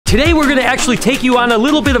Today we're gonna actually take you on a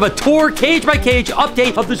little bit of a tour, cage by cage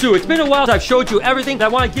update of the zoo. It's been a while since I've showed you everything. I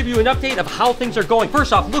wanna give you an update of how things are going.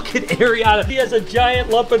 First off, look at Ariana. She has a giant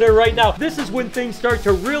lump in her right now. This is when things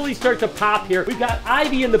really start to pop here. We've got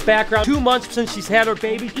Ivy in the background, 2 months since she's had her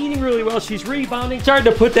baby, eating really well. She's rebounding,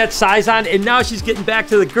 starting to put that size on, and now she's getting back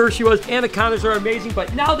to the girth she was. Anacondas are amazing,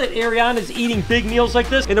 but now that Ariana's eating big meals like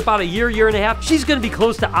this, in about a year and a half, she's gonna be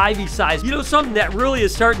close to Ivy's size. You know, something that really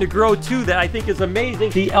is starting to grow too that I think is amazing,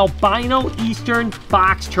 the albino eastern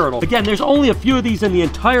box turtle. Again, there's only a few of these in the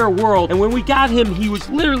entire world, and when we got him, he was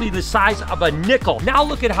literally the size of a nickel. Now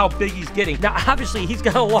look at how big he's getting. Now, obviously, he's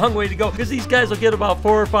got a long way to go because these guys will get about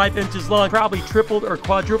 4 or 5 inches long, probably tripled or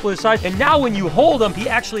quadrupled his size. And now when you hold him, he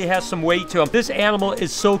actually has some weight to him. This animal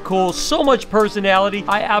is so cool, so much personality.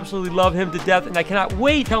 I absolutely love him to death, and I cannot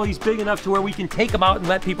wait till he's big enough to where we can take him out and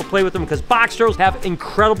let people play with him because box turtles have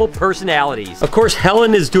incredible personalities. Of course,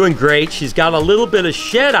 Helen is doing great. She's got a little bit of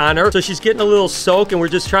shed on her, so she's getting a little soak, and we're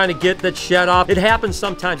just trying to get that shed off. It happens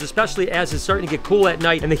sometimes, especially as it's starting to get cool at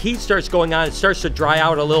night and the heat starts going on. It starts to dry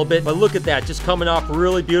out a little bit, but look at that, just coming off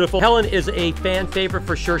really beautiful. Helen is a fan favorite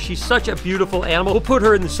for sure. She's such a beautiful animal. We'll put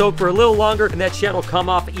her in the soak for a little longer, and that shed will come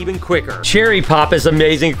off even quicker. Cherry Pop is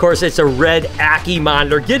amazing. Of course, it's a red Ackie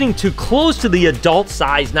monitor, getting too close to the adult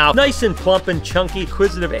size now. Nice and plump and chunky,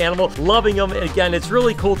 inquisitive animal. Loving them. And again, it's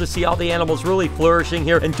really cool to see all the animals really flourishing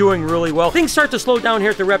here and doing really well. Things start to slow down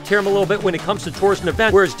here at the Reptarium a little bit when it comes to tours and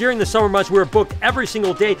events, whereas during the summer months, we were booked every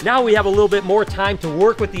single day. Now we have a little bit more time to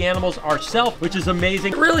work with the animals ourselves, which is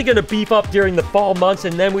amazing. We're really gonna beef up during the fall months,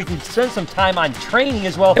 and then we can spend some time on training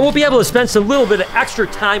as well. And we'll be able to spend some little bit of extra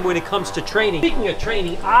time when it comes to training. Speaking of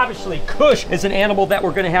training, obviously, Kush is an animal that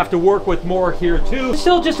we're gonna have to work with more here too.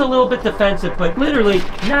 Still just a little bit defensive, but literally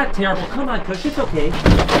not terrible. Come on, Kush, it's okay.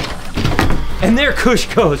 And there Kush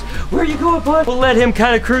goes. Where are you going, bud? We'll let him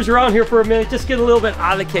kind of cruise around here for a minute, just get a little bit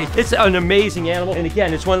out of the cage. It's an amazing animal. And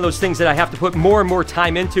again, it's one of those things that I have to put more and more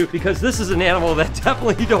time into because this is an animal that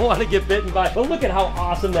definitely you don't want to get bitten by. But look at how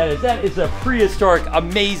awesome that is. That is a prehistoric,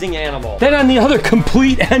 amazing animal. Then on the other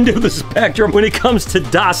complete end of the spectrum, when it comes to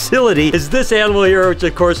docility, is this animal here, which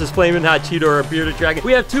of course is Flamin' Hot Cheeto, or a bearded dragon.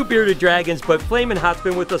 We have 2 bearded dragons, but Flamin' Hot's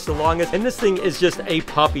been with us the longest. And this thing is just a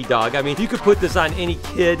puppy dog. I mean, you could put this on any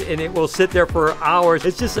kid and it will sit there for hours.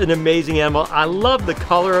 It's just an amazing animal. I love the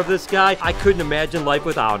color of this guy. I couldn't imagine life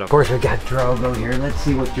without him. Of course, we got Drogo here. Let's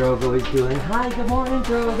see what Drogo is doing. Hi, good morning,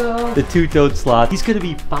 Drogo. The two-toed sloth. He's gonna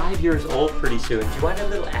be 5 years old pretty soon. Do you want a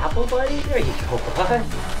little apple, buddy? There you go, bud.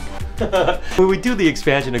 When we do the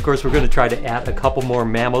expansion, of course, we're going to try to add a couple more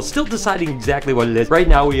mammals. Still deciding exactly what it is. Right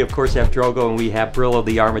now, we of course have Drogo and we have Brillo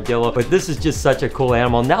the armadillo, but this is just such a cool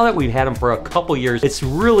animal. Now that we've had him for a couple years, it's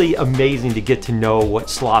really amazing to get to know what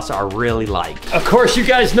sloths are really like. Of course, you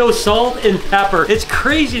guys know Salt and Pepper. It's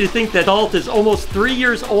crazy to think that Salt is almost 3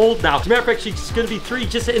 years old now. As a matter of fact, she's going to be 3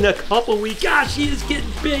 just in a couple weeks. Gosh, she is getting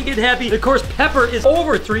big and heavy. And of course, Pepper is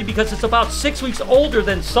over 3 because it's about 6 weeks older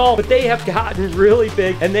than Salt, but they have gotten really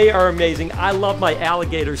big and they are amazing. I love my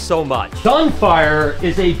alligators so much. Sunfire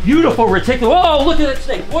is a beautiful reticulate. Whoa, look at that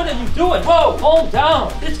snake. What are you doing? Whoa, calm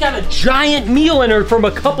down. It's got a giant meal in her from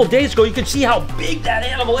a couple days ago. You can see how big that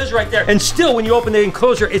animal is right there. And still, when you open the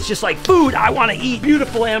enclosure, it's just like food I want to eat.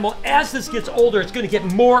 Beautiful animal. As this gets older, it's going to get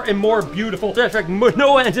more and more beautiful. In fact,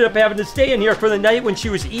 Noah ended up having to stay in here for the night when she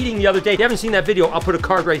was eating the other day. If you haven't seen that video, I'll put a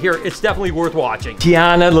card right here. It's definitely worth watching.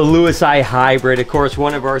 Tiana, the Lewisii hybrid, of course,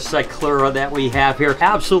 one of our Cyclura that we have here.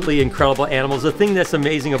 Absolutely incredible animals. The thing that's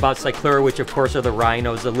amazing about Cyclura, which of course are the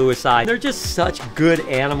rhinos, the Lewisii, they're just such good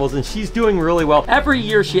animals, and she's doing really well. Every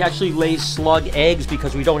year she actually lays slug eggs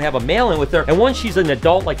because we don't have a male in with her, and once she's an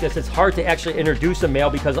adult like this, it's hard to actually introduce a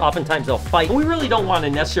male because oftentimes they'll fight, and we really don't want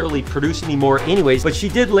to necessarily produce any more anyways, but she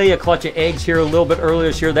did lay a clutch of eggs here a little bit earlier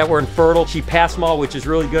this year that were infertile. She passed them all, which is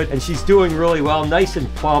really good, and she's doing really well, nice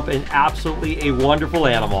and plump, and absolutely a wonderful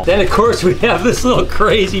animal. Then of course we have this little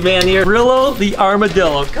crazy man here, Brillo the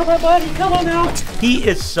armadillo. Come on, buddy, come on out. He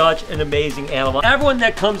is such an amazing animal. Everyone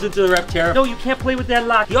that comes into the Reptarium, no, you can't play with that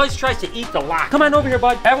lock. He always tries to eat the lock. Come on over here,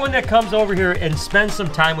 bud. Everyone that comes over here and spends some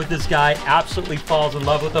time with this guy absolutely falls in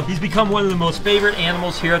love with him. He's become one of the most favorite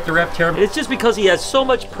animals here at the Reptarium. It's just because he has so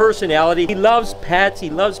much personality. He loves pets. He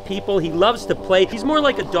loves people. He loves to play. He's more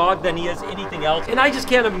like a dog than he is anything else. And I just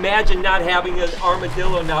can't imagine not having an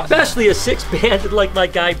armadillo now, especially a 6-banded like my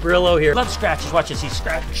guy Brillo here. Loves scratches. Watch this. He's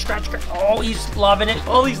scratch. Oh, he's loving it.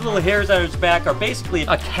 Oh, these little hairs on his back are basically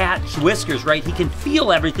a cat's whiskers, right? He can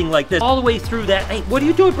feel everything like this all the way through that. Hey, what are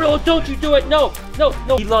you doing, Brillo? Don't you do it. No, no,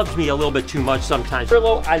 no. He loves me a little bit too much sometimes.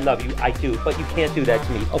 Brillo, I love you. I do, but you can't do that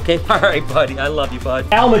to me, okay? All right, buddy. I love you, bud.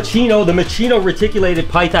 Al Machino, the Machino reticulated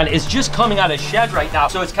python, is just coming out of shed right now.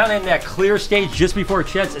 So it's kind of in that clear stage just before it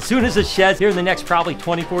sheds. As soon as it sheds, here in the next probably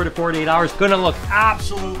 24 to 48 hours, gonna look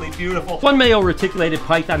absolutely beautiful. One male reticulated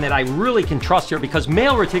python that I really can trust here, because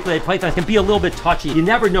male reticulated pythons can be a little bit touchy. You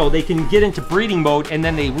never know. They can get into breeding mode and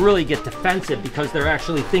then they really get defensive because they're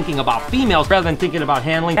actually thinking about females rather than thinking about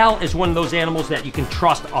handling. Al is one of those animals that you can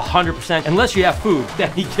trust 100% unless you have food.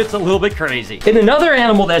 Then he gets a little bit crazy. And another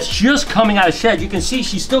animal that's just coming out of shed, you can see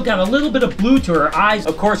she's still got a little bit of blue to her eyes,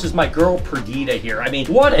 of course, is my girl Perdita here. I mean,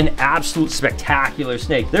 what an absolute spectacular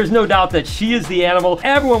snake. There's no doubt that she is the animal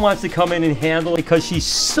everyone wants to come in and handle because she's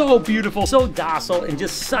so beautiful, so docile, and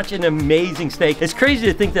just such an amazing snake. It's crazy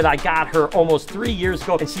to think that I got her almost 3 years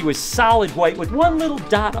ago and she was solid white with one little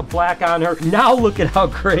dot of black on her. Now look at how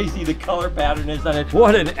crazy the color pattern is on it.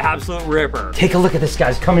 What an absolute ripper. Take a look at this,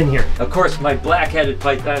 guys. Come in here. Of course, my black-headed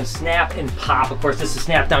python, Snap and Pop. Of course, this is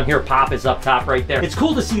Snap down here. Pop is up top right there. It's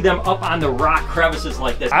cool to see them up on the rock crevices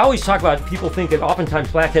like this. I always talk about people think that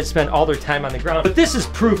oftentimes blackheads spend all their time on the ground, but this is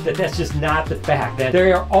proof that that's just not the fact, that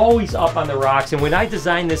they are always up on the rocks. And when I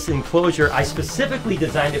designed this enclosure, I specifically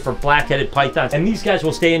designed it for black-headed pythons, and these guys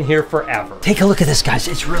will stay in here forever. Take a look at this, guys.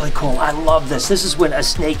 It's really cool. I love this. This is when a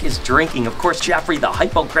snake is drinking. Of course, Jeffrey, the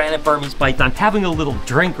hypogranate Burmese python, having a little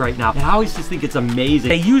drink right now. And I always just think it's amazing.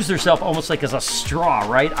 They use themselves almost like as a straw,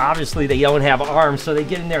 right? Obviously, they don't have arms, so they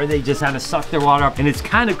get in there and they just have to suck their water up, and it's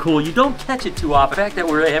kind of cool. You don't catch it too often. The fact that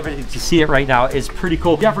we're able to see it right now is pretty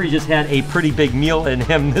cool. Jeffrey just had a pretty big meal in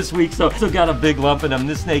him this week, so still got a big lump in him.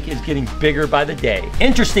 This snake is getting bigger by the day.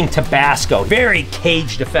 Interesting Tabasco, very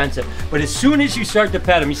cage defensive, but as soon as you start to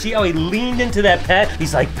pet him, you see how he leaned into that pet?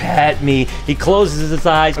 He's like, pet me. He closes his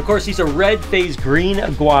eyes. Of course, he's a red-faced green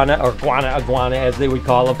iguana, or iguana as they would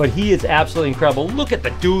call him, but he is absolutely incredible. Look at the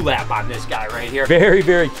dewlap on this guy right here. Very,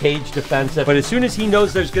 very cage defensive, but as soon as he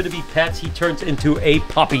knows there's going to be pets, he turns into a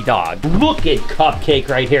puppy dog. Look at Cupcake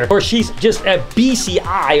right here. Or she's just a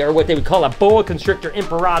BCI, or what they would call a boa constrictor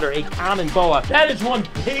imperator, a common boa. That is one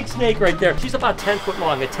big snake right there. She's about 10 foot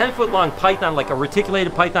long. A 10-foot long python, like a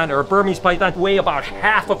reticulated python or a Burmese python, weigh about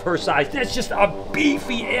half of her size. That's just a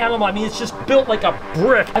beefy animal. I mean, it's just built like a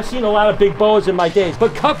brick. I've seen a lot of big boas in my days,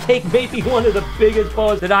 but Cupcake may be one of the biggest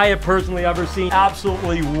boas that I have personally ever seen.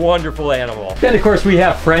 Absolutely wonderful animal. Then, of course, we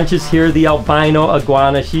have French's here, the albino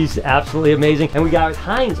iguana. She's absolutely amazing. And we got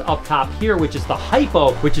Heinz up top here, which is the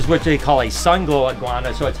hypo, which is what they call a sun glow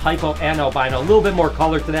iguana. So it's hypo and albino, a little bit more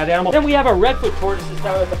color to that animal. Then we have our redfoot tortoises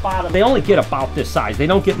down at the bottom. They only get about this size. They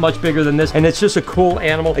don't get much bigger than this, and it's just a cool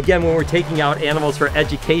animal. Again, when we're taking out animals for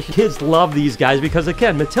education, kids love these guys because,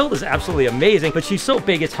 again, Matilda's absolutely amazing, but she's so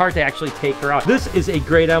big it's hard to actually take her out. This is a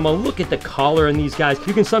great animal. Look at the color in these guys.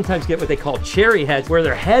 You can sometimes get what they call cherry heads, where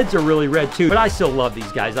their heads are really red too, but I still love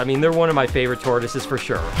these guys. I mean, they're one of my favorite tortoises for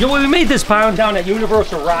sure. You know, when we made this pound down at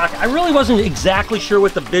Universal Rock, I really wasn't exactly sure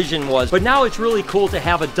what the vision was, but now it's really cool to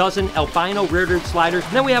have a dozen albino red-eared sliders,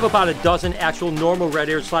 and then we have about a dozen actual normal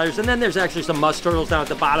red-eared sliders, and then there's actually some musk turtles down at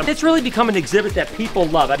the bottom. It's really become an exhibit that people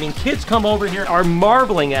love. I mean, kids come over here, are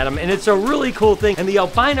marveling at them, and it's a really cool thing. And the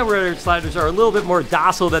albino red-eared sliders are a little bit more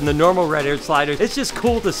docile than the normal red-eared sliders. It's just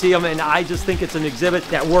cool to see them, and I just think it's an exhibit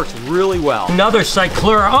that works really well. Another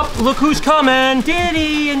Cyclura. Oh, look who's coming.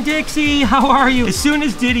 Diddy and Dixie, how are you? As soon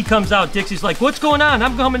as Diddy comes out, Dixie's like, what's going on?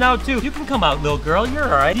 I'm coming out too. You can come out, little girl. You're all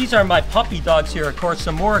right. These are my puppy dogs here. Of course,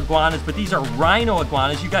 some more iguanas, but these are rhino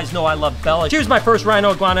iguanas. You guys know I love Bella. She was my first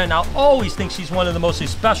rhino iguana, and I'll always think she's one of the most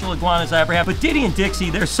special iguanas I ever had. But Diddy and Dixie,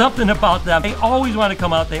 there's something about them. They always want to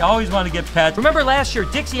come out. They always want to get pets. Remember last year,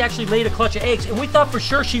 Dixie actually laid a clutch of eggs, and we thought for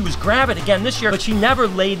sure she was gravid again this year, but she never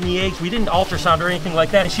laid any eggs. We didn't ultrasound or anything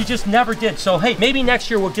like that, and she just never did. So, hey, maybe next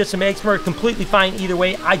year we'll get some eggs for her. Completely fine either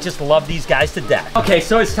way. I just love these guys to death. Okay,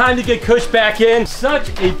 so it's time to get Kush back in. Such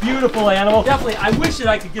a beautiful animal. Definitely, I wish that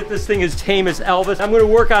I could get this thing as tame as Elvis. I'm going to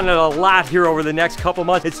work on it a lot here over the next couple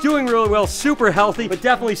months. It's doing really well, super healthy, but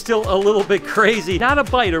definitely still a little bit crazy. Not a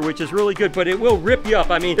biter, which is really good, but it will rip you up.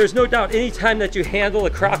 I mean, there's no doubt anytime that you handle a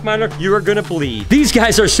croc monitor, you are going to bleed. These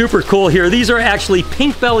guys are super cool here. These are actually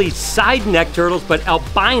pink-bellied side neck turtles, but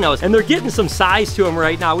albinos, and they're getting some size to them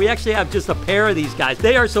right now. We actually have just a pair of these guys.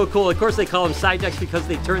 They are so cool. Of course, they call them side necks because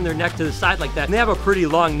they turn their neck to the side like that, and they have a pretty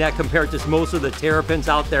long neck compared to most of the terrapins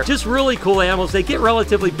out there. Just really cool animals. They get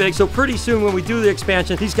relatively big, so pretty soon when we do the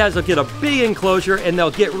expansion, these guys will get a big enclosure, and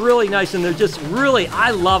they'll get really nice, and they're just really,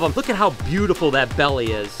 I love them. Look at how beautiful that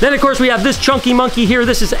belly is. Then, of course, we have this chunky monkey here.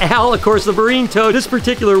 This is Al, of course, the marine toad. This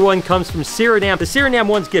particular one comes from Suriname. The Suriname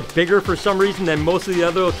ones get bigger for some reason than most of the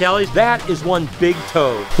other localities. That is one big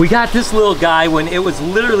toad. We got this little guy when it was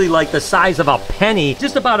literally like the size of a penny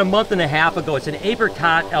just about a month and a half ago. It's an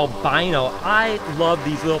apricot albino. I love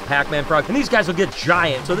these little Pac-Man frogs, and these guys will get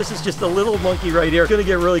giant. So this is just a little monkey right here. It's gonna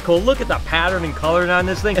get really cool. Look at the pattern and coloring on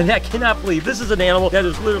this thing, and I cannot believe this is an animal that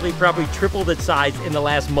has literally probably tripled its size in the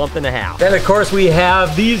last month and a half. Then of course we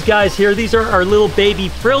have these guys here. These are our little baby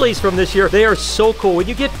frillies from this year. They are so cool. When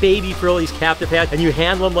you get baby frillies captive hatch and you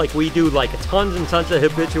handle them like we do, like tons and tons of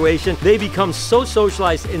habituation, they become so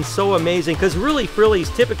socialized and so amazing, because really frillies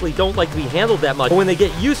typically don't like to be handled that much. But when they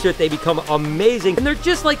get used to it, they become amazing, and they're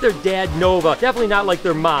just like their dad Nova. Definitely not like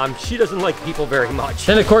their mom. She doesn't like people very much.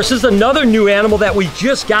 And of course, this is another new animal that we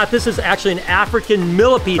just got. This is actually an African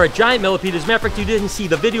millipede, or a giant millipede. As a matter of fact, you didn't see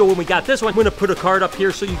the video when we got this one. I'm gonna put a card up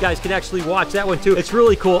here so you guys can actually watch that one too. It's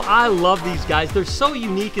really cool. I love these guys. They're so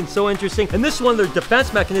unique and so interesting. And this is one of their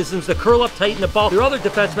defense mechanisms to curl up tight in the ball. Their other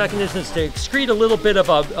defense mechanism is to excrete a little bit of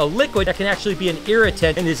a liquid that can actually be an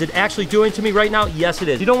irritant. And is it actually doing to me right now? Yes, it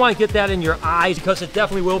is. You don't want to get that in your eyes, because it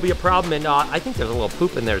definitely will be a problem. And I think there's a little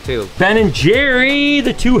poop in there too. Ben and Jerry,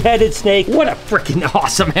 the two-headed snake. What a freaking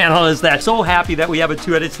awesome animal is that. So happy that we have a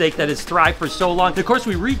two-headed snake that has thrived for so long. And of course,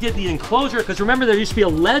 we redid the enclosure, because remember there used to be a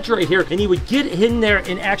ledge right here, and he would get in there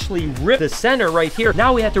and actually rip the center right here.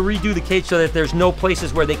 Now we have to redo the cage so that there's no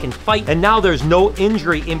places where they can fight, and now there's no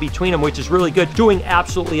injury in between them, which is really good. Doing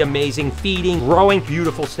absolutely amazing, feeding, growing,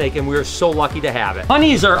 beautiful snake, and we're so lucky to have it.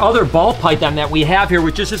 Honey is our other ball python that we have here,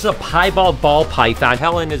 which is just a piebald ball python.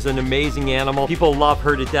 Helen is an amazing animal. People love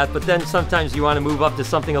her to death, but then sometimes you want to move up to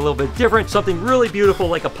something a little bit different, something really beautiful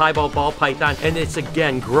like a piebald ball python, and it's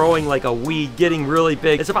again growing like a weed, getting really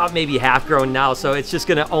big. It's about maybe half grown now, so it's just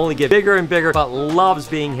gonna only get bigger and bigger, but loves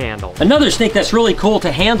being handled. Another snake that's really cool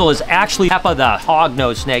to handle is actually Peppa, the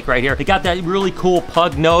hognose snake right here. They got that really cool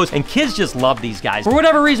pug nose, and kids just love these guys. For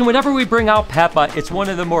whatever reason, whenever we bring out Peppa, it's one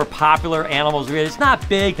of the more popular animals. It's not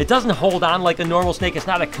big, it doesn't hold on like a normal snake, it's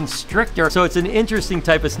not a constrictor, so it's an interesting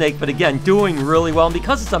type of snake, but again, doing really well, and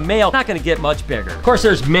because it's a male, it's not gonna get much bigger. Of course,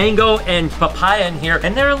 there's Mango and Papaya in here,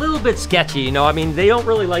 and they're a little bit sketchy, you know, I mean, they don't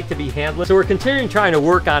really like to be handled, so we're continuing trying to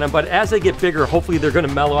work on them, but as they get bigger, hopefully they're gonna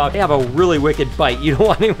mellow out. They have a really wicked bite. You don't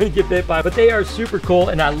want anyone to get bit by, but they are super cool,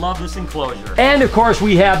 and I love this enclosure. And of course,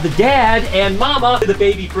 we have the dad and mama, the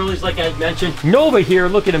baby frillies, like I mentioned. Nova here,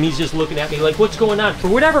 look at him, he's just looking at me like, what's going on? For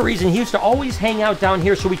whatever reason, he used to always hang out down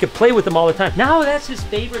here so we could play with him all the time. Now that's his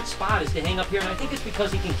favorite spot, is to hang up here, and I think it's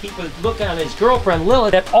because he can keep a look on his girlfriend,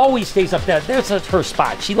 Lilith, that always stays up there. That's her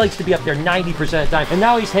spot. She likes to be up there 90% of the time, and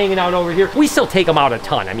now he's hanging out over here. We still take him out a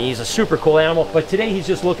ton. I mean, he's a super cool animal, but today he's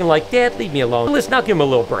just looking like, Dad, leave me alone. Listen, I'll give him a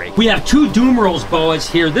little break. We have two Dumerals boas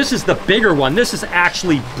here. This is the bigger one. This is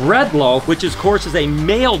actually Breadlow, which of course is a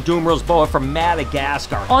male Dumerals boa from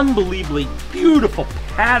Madagascar. Unbelievably beautiful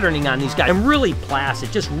patterning on these guys, and really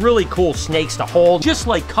placid, just really cool snakes to hold. Just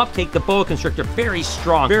like Cupcake, the boa constrictor, very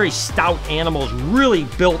strong, very stout animals, really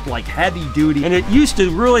built like heavy duty, and it used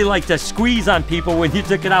to really like to squeeze on people when you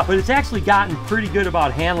took it out, but it's actually gotten pretty good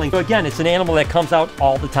about handling. So again, it's an animal that comes out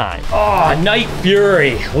all the time. Oh, Night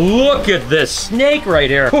Fury. Look at this snake right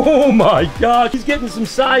here. Oh my gosh, he's getting some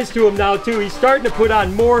size to him now too. He's starting to put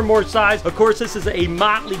on more and more size. Of course, this is a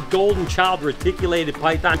motley golden child reticulated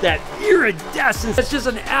python. That iridescence, it's just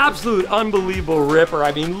an absolute unbelievable ripper.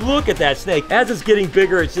 I mean, look at that snake. As it's getting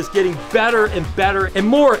bigger, it's just getting better and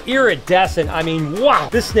more iridescent. I mean, wow,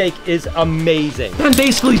 this snake is amazing. And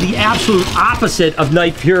basically the absolute opposite of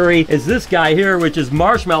Night Fury is this guy here, which is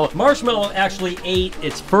Marshmallow. Marshmallow actually ate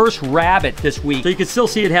its first rabbit this week, so you can still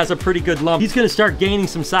see it has a pretty good lump. He's gonna start gaining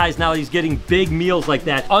some size now that he's getting big meals like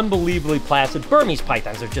that. Unbelievably placid. Burmese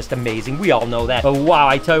pythons are just amazing. We all know that. But wow,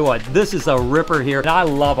 I tell you what, this is a ripper here, and I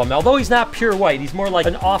love him. Although he's not pure white, he's more like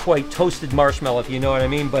an off-white toasted marshmallow, if you know what I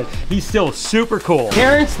mean, but he's still super cool.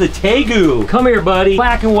 Terrence the Tegu. Come here, buddy.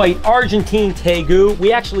 Black and white Argentine Tegu.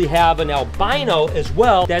 We actually have an albino as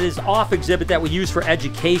well that is off exhibit that we use for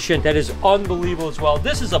education that is unbelievable as well.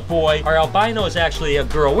 This is a boy. Our albino is actually a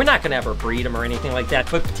girl. We're not gonna ever breed him or anything like that,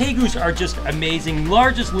 but Tegus are just amazing.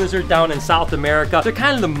 Largest lizard down in South America. They're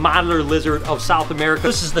kind of the modeler lizard of South America.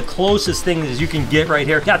 This is the closest thing as you can get right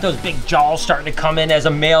here. Got those big jaws starting to come in as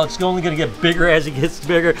a male. It's only gonna get bigger as he gets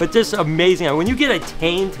bigger, but just amazing. And when you get a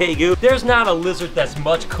tame tegu, there's not a lizard that's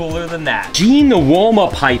much cooler than that. Gene the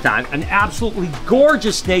Woma python, an absolutely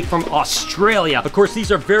gorgeous snake from Australia. Of course,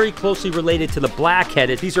 these are very closely related to the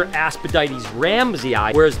black-headed. These are Aspidites ramsey,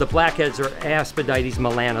 whereas the blackheads are Aspidites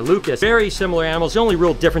melanoleucus. Very similar animals. The only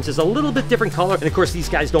real difference is a little bit different color. And of course, these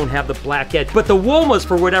guys don't have the blackhead. But the Womas,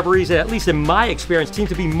 for whatever reason, at least in my experience, seem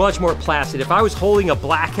to be much more placid. If I was holding a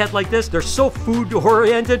blackhead like this, they're so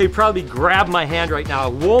food-oriented, they'd probably grab my hand right now.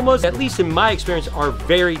 Womas, at least in my experience, are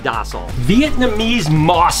very docile. Vietnamese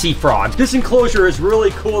mossy frogs. This enclosure is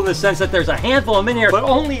really cool in the sense that there's a handful of them in here, but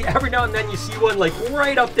only every now and then you see one like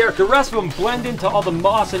right up there. The rest of them blend into all the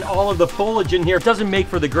moss and all of the foliage in here. It doesn't make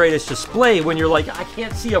for the greatest display when you're like, I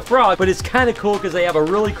can't see a frog, but it's kind of cool because they have a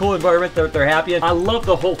really cool environment that they're happy in. I love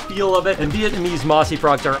the whole feel of it, and Vietnamese mossy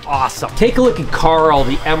frogs are awesome. Take a look at Carl,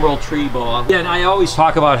 the emerald tree boa. And I always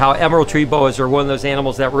talk about how emerald tree boas are one of those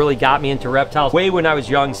animals that really got me into reptiles way when I was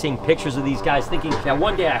young, seeing pictures of these guys, thinking that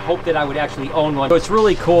one day I hope that I would actually own one. So it's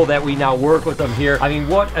really cool that we now work with them here. I mean,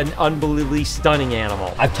 what an unbelievably stunning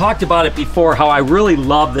animal. I've talked about it before, how I really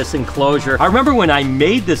love this enclosure. I remember when I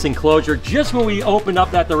made this enclosure, just when we opened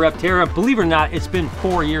up at the Reptarium. Believe it or not, it's been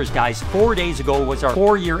 4 years, guys. 4 days ago was our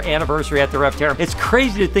 4-year anniversary at the Reptarium. It's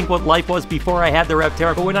crazy to think what life was before I had the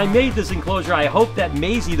Reptarium, but when I made this enclosure, I hoped that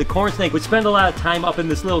Maisie, the corn snake, would spend a lot of time up in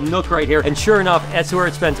this little nook right here, and sure enough, that's where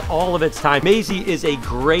it spends all of its time. Maisie is a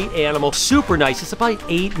great animal, super nice. It's about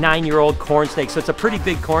 8-9-year-old corn snake, so it's a pretty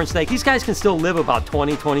big corn snake. These guys can still live about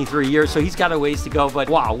 20-23 years, so he's got a ways to go, but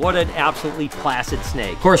wow, what an absolutely placid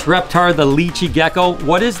snake. Of course, Reptar, the lychee gecko.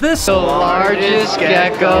 What is this? The largest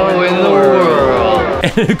gecko in the world.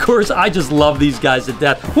 And of course, I just love these guys to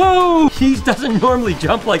death. Whoa! He doesn't normally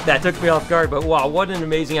jump like that. Took me off guard, but wow, what an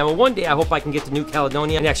amazing animal. One day, I hope I can get to New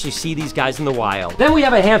Caledonia and actually see these guys in the wild. Then we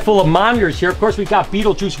have a handful of monitors here. Of course, we've got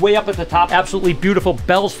Beetlejuice way up at the top. Absolutely beautiful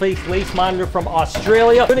Bell's Face lace monitor from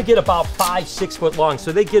Australia. Gonna get about 5-6 foot long,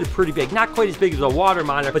 so they get pretty big. Not quite as big as a water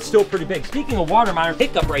monitor, but still pretty big. Speaking of water monitor,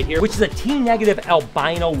 Hiccup right here, which is a T-negative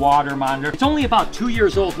albino water monitor. It's only about 2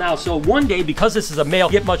 years old now, so one day, because this is a male,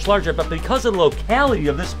 get much larger, but because of the locality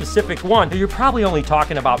of this specific one, you're probably only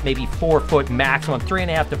talking about maybe 4 foot maximum,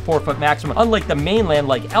 3.5 to 4 foot maximum, unlike the mainland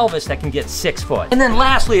like Elvis that can get 6 foot. And then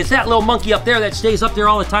lastly, it's that little monkey up there that stays up there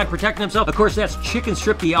all the time protecting himself. Of course, that's Chicken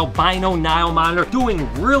Strip, the albino Nile monitor,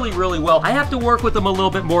 doing really, really well. I have to work with him a little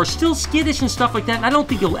bit more, still skittish and stuff like that, and I don't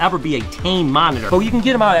think he'll ever be a tame monitor, but you can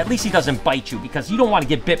get him out, at least he doesn't bite you, because you don't want to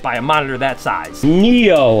get bit by a monitor that size.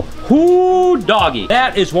 Neo, whoo doggy.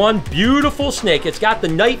 That is one beautiful snake. It's got the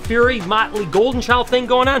Night Fury, Motley Golden Child thing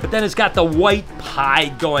going on, but then it's got the white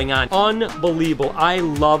pied going on. Unbelievable. I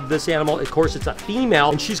love this animal. Of course, it's a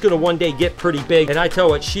female, and she's gonna one day get pretty big, and I tell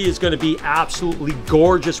you what, she is gonna be absolutely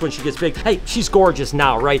gorgeous when she gets big. Hey, she's gorgeous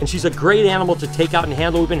now, right? And she's a great animal to take out and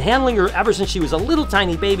handle. We've been handling her ever since she was a little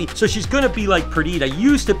tiny baby, so she's gonna be like Perdita,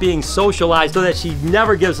 used to being socialized so that she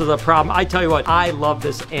never gives us a problem. I tell you what, I love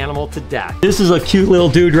this animal to death. This is a cute little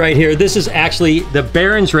dude right here. This is actually the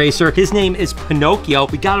Barons Racer. His name is Pinocchio.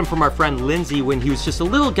 We got him from our friend Lindsay when he was just a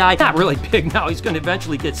little guy. Not really big now. He's gonna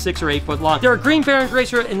eventually get 6 or 8 foot long. There are green Barons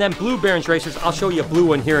Racer and then blue Barons Racers. I'll show you a blue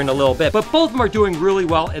one here in a little bit, but both of them are doing really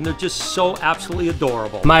well, and they're just so absolutely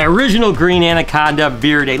adorable. My original green anaconda,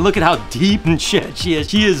 Verde. Look at how deep and shit she is.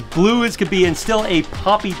 She is blue as could be and still a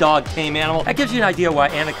puppy dog tame animal. That gives you an idea why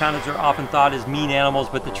anacondas are often thought as mean animals,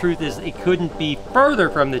 but the truth is it couldn't be further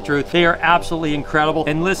from the truth. They are absolutely incredible.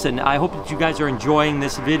 And listen, I hope that you guys are enjoying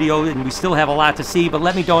this video, and we still have a lot to see, but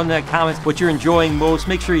let me know in the comments what you're enjoying most.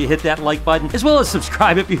 Make sure you hit that like button, as well as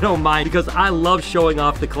subscribe if you don't mind, because I love showing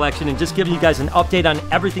off the collection and just giving you guys an update on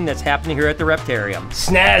everything that's happening here at the Reptarium.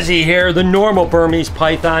 Snazzy here, the normal Burmese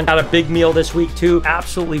python. Got a big meal this week too.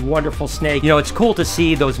 Absolutely wonderful snake. You know, it's cool to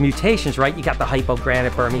see those mutations, right? You got the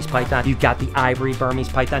hypogranate Burmese python, you got the ivory Burmese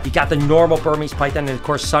python, you got the normal Burmese python, and of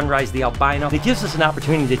course Sunrise the albino. And it gives us an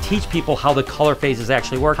opportunity to teach people how the color phases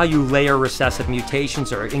actually work, how you layer recessive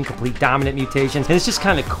mutations or incomplete dominant mutations. And it's just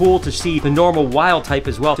kind of cool to see the normal wild type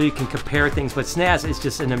as well, so you can compare things. But Snaz is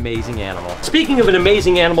just an amazing animal. Speaking of an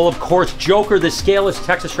amazing animal, of course, Joker, the scaleless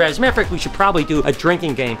Texas rat. As a matter of fact, we should probably do a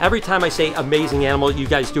drinking game. Every time I say amazing animal, you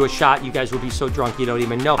guys do a shot. You guys will be so drunk you don't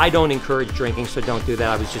even know. I don't encourage drinking, so don't do that.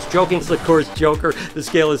 I was just joking. So of course, Joker, the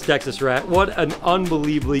scaleless Texas rat. What an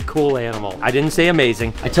unbelievably cool animal. I didn't say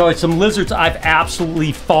amazing. I tell you, some lizards I've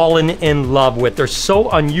absolutely fallen in love with. They're so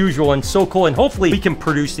unusual and so cool, and hopefully we can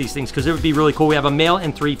produce these things because it would be really cool. We have a male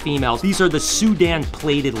and 3 females. These are the Sudan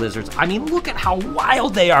plated lizards. I mean, look at how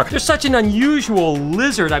wild they are. They're such an unusual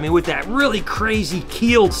lizard. I mean, with that really crazy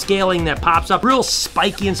keeled scaling that pops up, real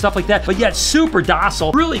spiky and stuff like that, but yet super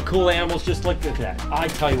docile. Really cool animals. Just look at that. I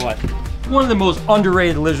tell you what. one of the most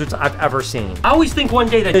underrated lizards I've ever seen. I always think one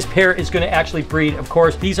day that this pair is gonna actually breed. Of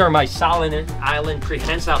course, these are my Solomon Island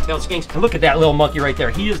prehensile tailed skinks. And look at that little monkey right there.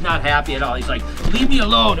 He is not happy at all. He's like, leave me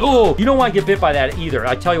alone. Oh, you don't want to get bit by that either.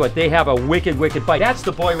 I tell you what, they have a wicked, wicked bite. That's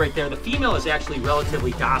the boy right there. The female is actually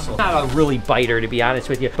relatively docile. Not a really biter, to be honest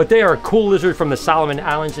with you, but they are a cool lizard from the Solomon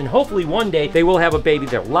Islands, and hopefully one day they will have a baby.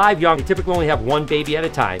 They're live young. They typically only have one baby at a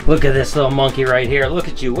time. Look at this little monkey right here. Look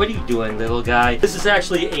at you. What are you doing, little guy? This is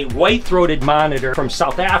actually a white-throated monitor from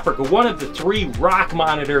South Africa, one of the 3 rock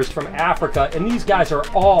monitors from Africa, and these guys are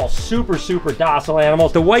all super, super docile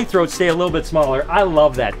animals. The white throats stay a little bit smaller. I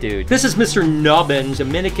love that dude. This is Mr. Nubbins,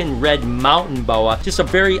 Dominican red mountain boa. Just a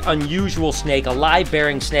very unusual snake, a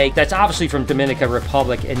live-bearing snake that's obviously from Dominican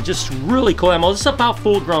Republic, and just really cool animal. This is about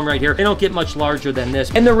full grown right here. They don't get much larger than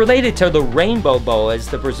this. And they're related to the rainbow boas,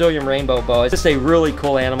 the Brazilian rainbow boas. This is a really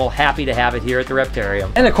cool animal. Happy to have it here at the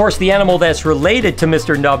Reptarium. And of course, the animal that's related to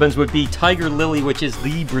Mr. Nubbins would be tiger lily, which is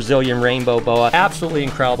the Brazilian rainbow boa. Absolutely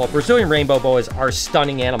incredible. Brazilian rainbow boas are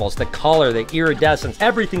stunning animals. The color, the iridescence,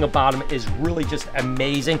 everything about them is really just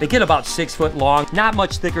amazing. They get about 6 foot long, not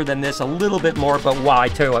much thicker than this, a little bit more, but wow, I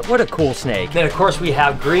tell you what a cool snake. Then of course we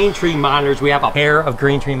have green tree monitors. We have a pair of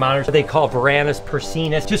green tree monitors that they call Varanus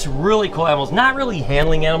persinus. Just really cool animals. Not really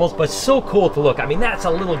handling animals, but so cool to look. I mean, that's a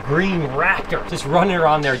little green raptor just running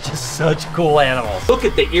around there. Just such cool animals. Look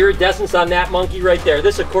at the iridescence on that monkey right there.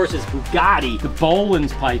 This of course is Bugatti, the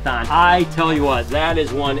Boland's python. I tell you what, that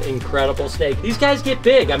is one incredible snake. These guys get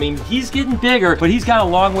big. I mean, he's getting bigger, but he's got a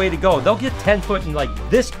long way to go. They'll get 10 foot and like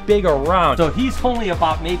this big around. So he's only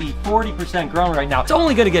about maybe 40% grown right now. It's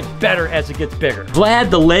only gonna get better as it gets bigger. Vlad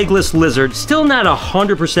the legless lizard, still not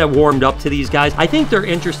 100% warmed up to these guys. I think they're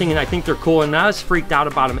interesting and I think they're cool and not as freaked out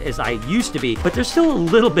about them as I used to be, but they're still a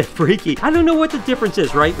little bit freaky. I don't know what the difference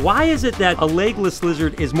is, right? Why is it that a legless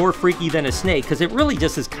lizard is more freaky than a snake? Because it really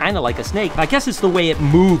just is kind of like a snake. I guess it's the way it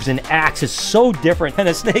moves and acts is so different than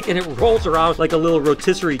a snake, and it rolls around like a little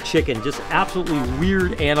rotisserie chicken. Just absolutely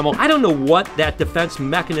weird animal. I don't know what that defense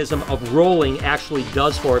mechanism of rolling actually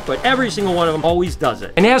does for it, but every single one of them always does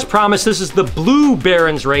it. And as promised, this is the blue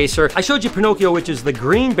Baron's racer. I showed you Pinocchio, which is the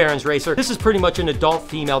green Baron's racer. This is pretty much an adult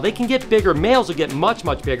female. They can get bigger. Males will get much,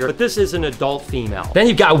 much bigger, but this is an adult female. Then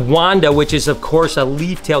you've got Wanda, which is of course a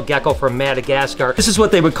leaf-tailed gecko from Madagascar. This is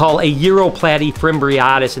what they would call a Europlaty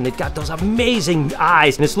fimbriatus, and they've got those amazing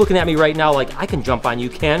eyes, and it's looking at me right now like, I can jump on you,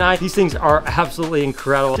 can I? These things are absolutely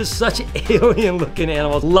incredible. Just such alien looking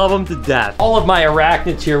animals. Love them to death. All of my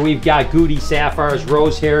arachnids here, we've got Goody sapphires,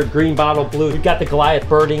 rose-haired, green bottle blue. We've got the Goliath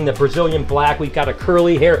birding, the Brazilian black. We've got a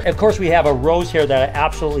curly hair. And of course, we have a rose hair that I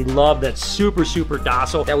absolutely love that's super, super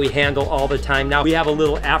docile that we handle all the time. Now, we have a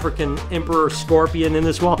little African emperor scorpion in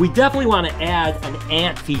this wall. We definitely want to add an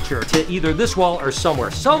ant feature to either this wall or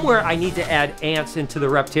somewhere. Somewhere I need to add ants into the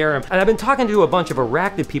Reptarium. And I've been talking to a bunch of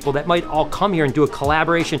arachnid people that might all come here and do a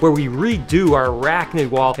collaboration where we redo our arachnid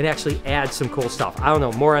wall and actually add some cool stuff. I don't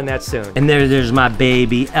know, more on that soon. And there's my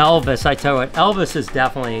baby Elvis. I tell you what, Elvis is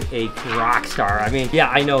definitely a rock star. I mean, yeah,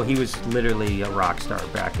 I know he was literally a rock star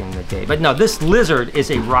back in the day, but no, this lizard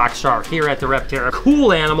is a rock star here at the Reptarium.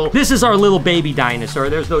 Cool animal. This is our little baby dinosaur.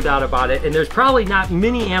 There's no doubt about it. And there's probably not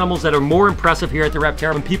many animals that are more impressive here at the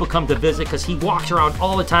Reptarium when people come to visit, because he walks around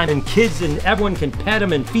all the time and kids and everyone can pet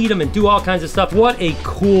him and feed him and do all kinds of stuff. What a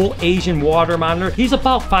cool Asian water monitor. He's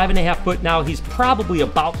about 5.5 foot now. He's probably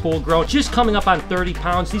about full grown, just coming up on 30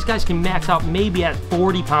 pounds. These guys can max out maybe at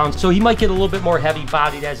 40 pounds. So he might get a little bit more heavy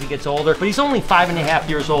bodied as he gets older, but he's only 5.5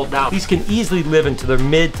 years old now. These can easily live into their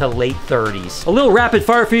mid to late 30s. A little rapid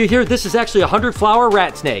fire for you here. This is actually a 100-flower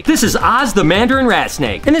rat snake. This is Oz the Mandarin rat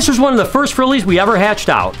snake. And this was one of the first frillies we ever hatched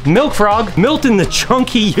out. Milk frog, Milton the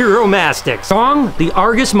chunky Euromastix, Song the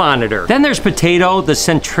Argus monitor. Then there's Potato, the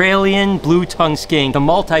Centralian blue-tongued skink, the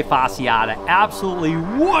multifasciata. Absolutely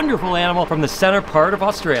wonderful animal from the center part of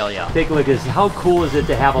Australia. Take a look at this. How cool is it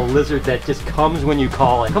to have a lizard that just comes when you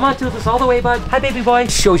call it? Come on, Toothless, all the way, bud. Hi, baby boy.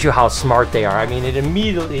 Shows you how smart they are. I mean, it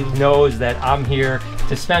immediately knows that I'm here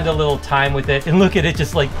to spend a little time with it. And look at it,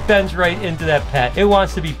 just like bends right into that pet. It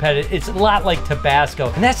wants to be petted. It's a lot like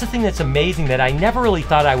Tabasco. And that's the thing that's amazing that I never really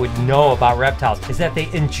thought I would know about reptiles, is that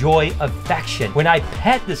they enjoy affection. When I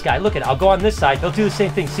pet this guy, look at it, I'll go on this side, they'll do the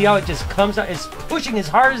same thing. See how it just comes out, it's pushing as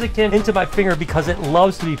hard as it can into my finger because it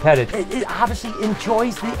loves to be petted. It obviously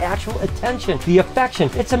enjoys the actual attention, the affection.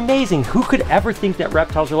 It's amazing. Who could ever think that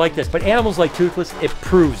reptiles are like this? But animals like Toothless, it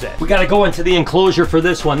proves it. We gotta go into the enclosure for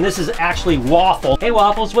this one. This is actually Waffle. Hey, Waffle.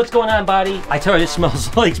 waffles. What's going on, buddy? I tell you, it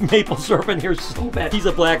smells like maple syrup in here so bad. He's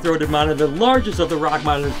a black-throated monitor, the largest of the rock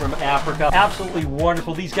monitors from Africa. Absolutely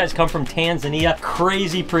wonderful. These guys come from Tanzania.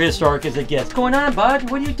 Crazy prehistoric as it gets. What's going on, bud?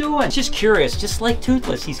 What are you doing? He's just curious, just like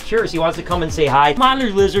Toothless. He's curious. He wants to come and say hi. Monitor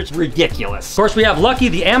lizards, ridiculous. Of course, we have Lucky,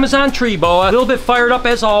 the Amazon tree boa. A little bit fired up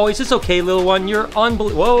as always. It's okay, little one. You're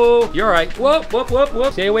unbelievable. Whoa, you're all right. Whoop, whoop, whoop,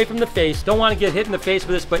 whoop. Stay away from the face. Don't want to get hit in the face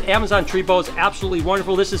with this, but Amazon tree boa is absolutely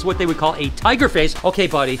wonderful. This is what they would call a tiger face. Okay,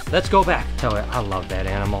 buddy, let's go back. Tell you, I love that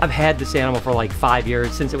animal. I've had this animal for like 5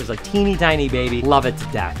 years, since it was a teeny tiny baby. Love it to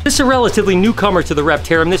death. This is a relatively newcomer to the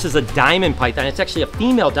Reptarium. This is a diamond python. It's actually a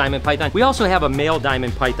female diamond python. We also have a male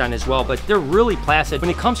diamond python as well, but they're really placid. When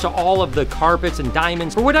it comes to all of the carpets and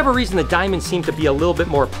diamonds, for whatever reason, the diamonds seem to be a little bit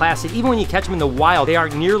more placid. Even when you catch them in the wild, they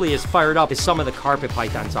aren't nearly as fired up as some of the carpet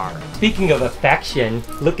pythons are. Speaking of affection,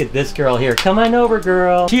 look at this girl here. Come on over,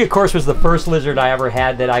 girl. She, of course, was the first lizard I ever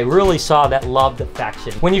had that I really saw that loved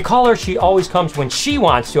affection. When you call her, she always comes when she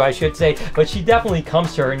wants to, I should say, but she definitely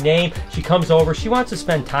comes to her name. She comes over. She wants to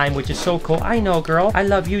spend time, which is so cool. I know, girl. I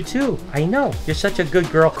love you too. I know. You're such a good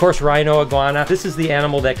girl. Of course, rhino iguana. This is the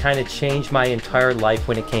animal that kind of changed my entire life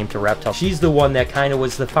when it came to reptiles. She's the one that kind of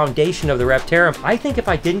was the foundation of the Reptarium. I think if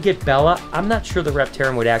I didn't get Bella, I'm not sure the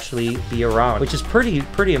Reptarium would actually be around, which is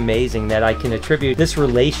pretty amazing that I can attribute this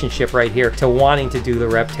relationship right here to wanting to do the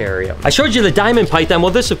Reptarium. I showed you the diamond python.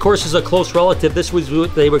 Well, this, of course, is a close relative. This was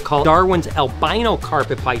what they would call Darwin's albino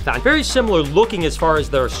carpet python. Very similar looking as far as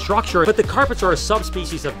their structure, but the carpets are a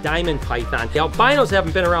subspecies of diamond python. The albinos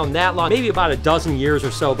haven't been around that long, maybe about a dozen years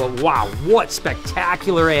or so, but wow, what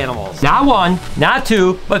spectacular animals. Not one, not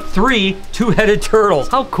two, but three two-headed turtles.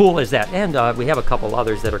 How cool is that? And we have a couple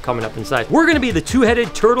others that are coming up inside. We're gonna be the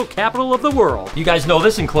two-headed turtle capital of the world. You guys know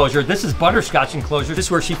this enclosure. This is Butterscotch enclosure. This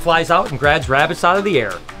is where she flies out and grabs rabbits out of the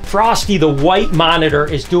air. Frosty, the white monitor,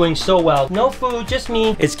 is doing so well. No food, just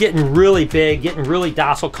me. It's getting really big, getting really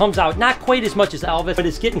docile. Comes out not quite as much as Elvis, but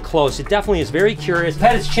it's getting close. It definitely is very curious.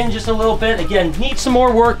 Pet its chin just a little bit. Again, needs some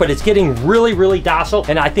more work, but it's getting really docile,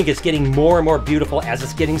 and I think it's getting more and more beautiful as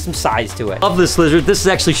it's getting some size to it. Love this lizard. This is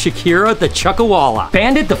actually Shakira, the Chuckawalla.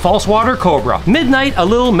 Bandit, the false water cobra. Midnight, a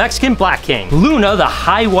little Mexican black king. Luna, the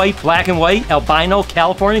high white, black and white, albino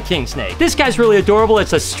California king snake. This guy's really adorable.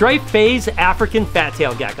 It's a striped phase African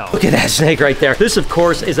fat-tailed gecko. Look at that snake right there. This, of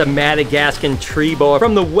course, is a Madagascan tree boa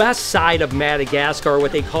from the west side of Madagascar,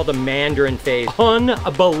 what they call the Mandarin phase.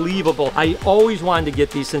 Unbelievable. I always wanted to get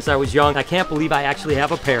these since I was young. I can't believe I actually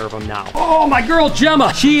have a pair of them now. Oh, my girl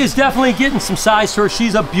Gemma. She is definitely getting some size to her.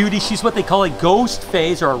 She's a beauty. She's what they call a ghost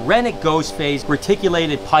phase or a rennet ghost phase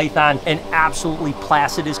reticulated python, and absolutely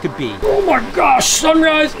placid as could be. Oh my gosh,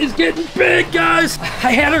 Sunrise is getting big, guys.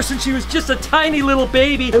 I had her since she was just a tiny little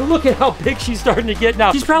baby, and look at how big she's starting to get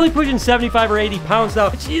now. She's probably pushing 75 or 80 pounds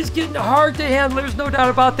now. She is getting hard to handle. There's no doubt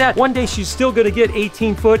about that. One day she's still gonna get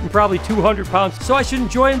 18 foot and probably 200 pounds. So I should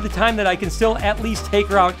enjoy the time that I can still at least take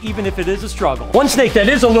her out, even if it is a struggle. One snake that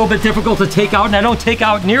is a little bit difficult to take out, and I don't take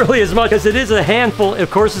out nearly as much because it is a handful, of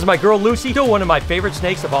course, is my girl Lucy. Still one of my favorite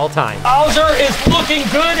snakes of all time. Bowser is looking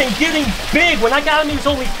good and getting big. When I got him, he was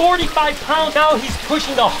only 45 pounds. Now he's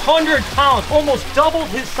pushing 100 pounds. Almost doubled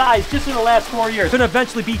his size just in the last 4 years. Gonna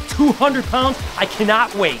eventually be 200 pounds. I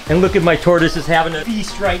cannot wait. And look at my tortoises having a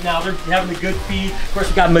feast right now. They're having a good feed. Of course,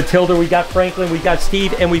 we got Matilda, we got Franklin, we got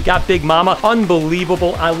Steve, and we've got Big Mama.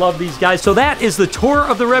 Unbelievable. I love these guys. So that is the tour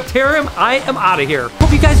of the Reptarium. I am out of here.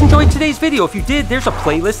 Hope you guys enjoyed today's video. If you did, there's a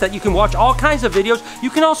playlist that you can watch all kinds of videos. You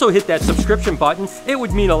can also hit that subscription button. It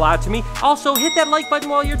would mean a lot to me. Also, hit that like button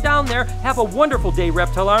while you're down there. Have a wonderful day,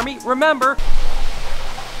 Reptile Army. Remember,